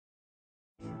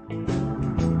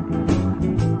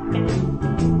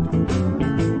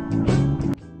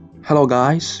Hello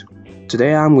guys,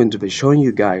 today I'm going to be showing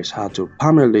you guys how to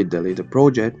permanently delete a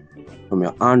project from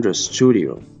your Android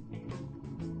Studio.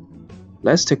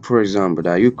 Let's take for example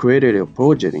that you created a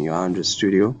project in your Android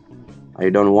Studio and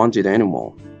you don't want it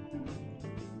anymore.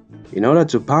 In order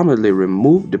to permanently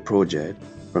remove the project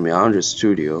from your Android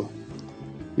Studio,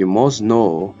 you must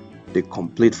know the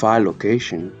complete file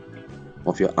location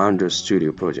of your Android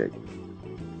Studio project.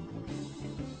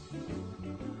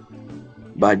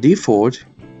 By default,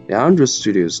 the Android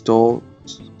Studio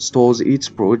stores its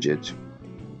project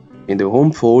in the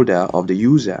home folder of the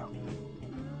user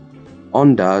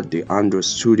under the Android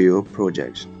Studio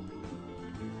project.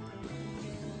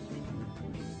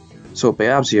 So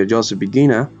perhaps you're just a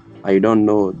beginner and you don't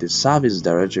know the service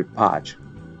directory patch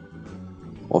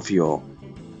of your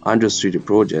Android Studio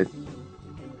project.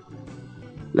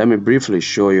 Let me briefly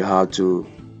show you how to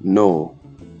know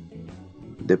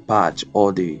the patch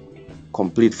or the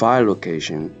complete file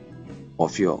location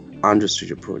of your Android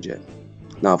Studio project.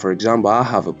 Now, for example, I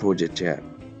have a project here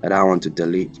that I want to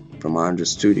delete from Android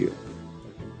Studio.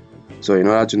 So in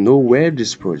order to know where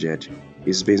this project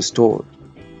is being stored,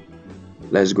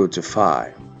 let's go to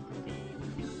File.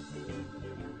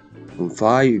 From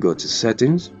File, you go to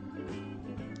Settings.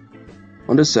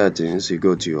 Under Settings, you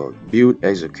go to your Build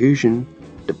Execution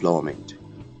Deployment.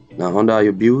 Now, under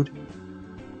your Build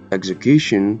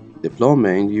Execution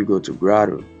Deployment, you go to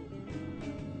Gradle.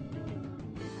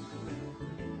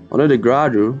 Under the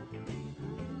Gradle,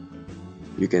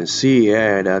 you can see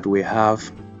here that we have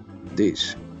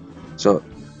this. So,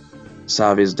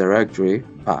 service directory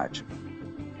patch.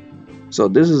 So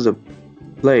this is the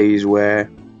place where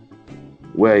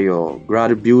your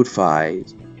Gradle build file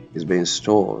is being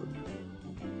stored.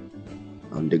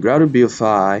 And the Gradle build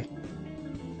file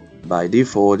by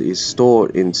default is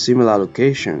stored in similar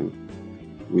location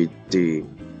with the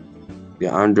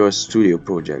Android Studio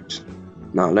project.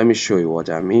 Now let me show you what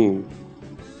I mean.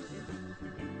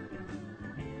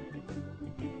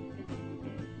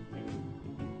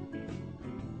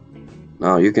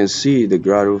 Now you can see the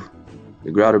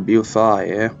Gradle build file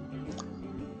here,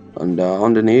 and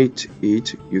underneath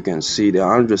it you can see the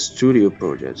Android Studio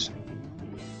project.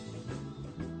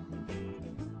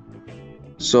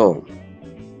 So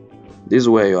this is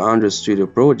where your Android Studio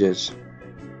projects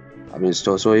have been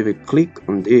stored. So if you click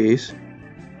on this,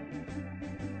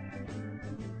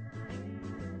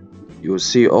 you will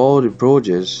see all the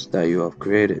projects that you have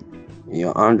created in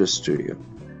your Android Studio.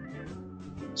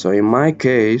 So in my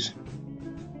case,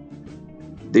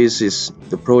 this is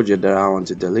the project that I want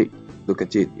to delete. Look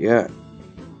at it here.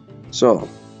 So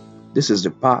this is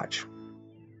the patch.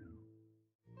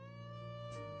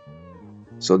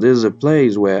 So this is a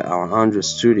place where our Android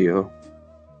Studio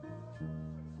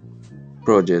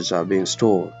projects are being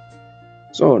stored.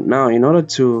 So now in order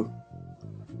to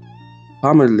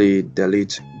permanently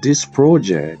delete this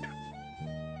project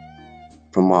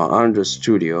from our Android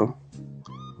Studio,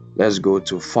 let's go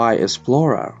to File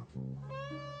Explorer.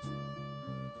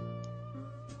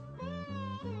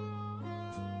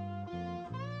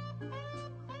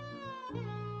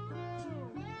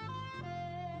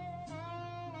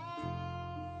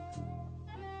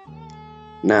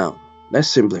 Now let's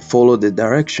simply follow the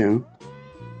direction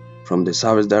from the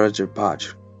service directory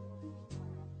patch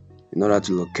in order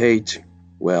to locate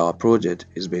where our project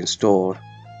is being stored.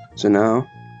 So now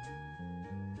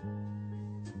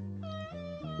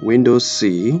Windows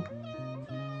C,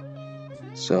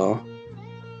 so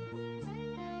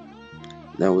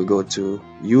then we go to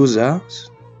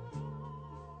Users,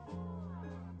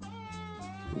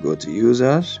 we go to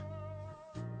Users,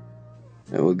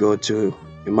 and we go to,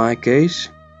 in my case,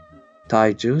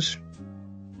 Titles,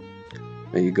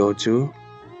 and you go to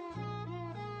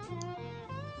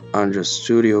Android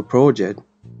Studio project.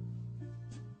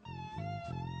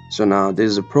 So now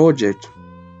this is a project.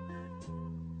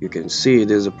 You can see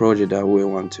this is a project that we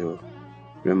want to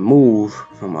remove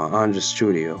from our Android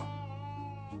Studio.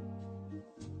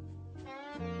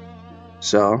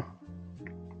 So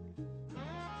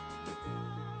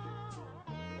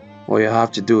all you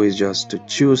have to do is just to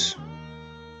choose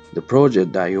the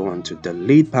project that you want to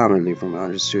delete permanently from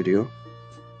Android Studio.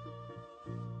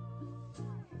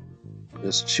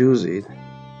 Just choose it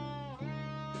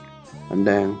and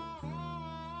then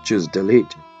choose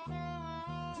delete.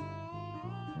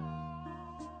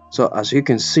 So as you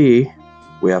can see,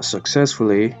 we have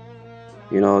successfully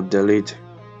delete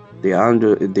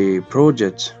the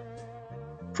project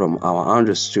from our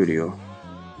Android Studio.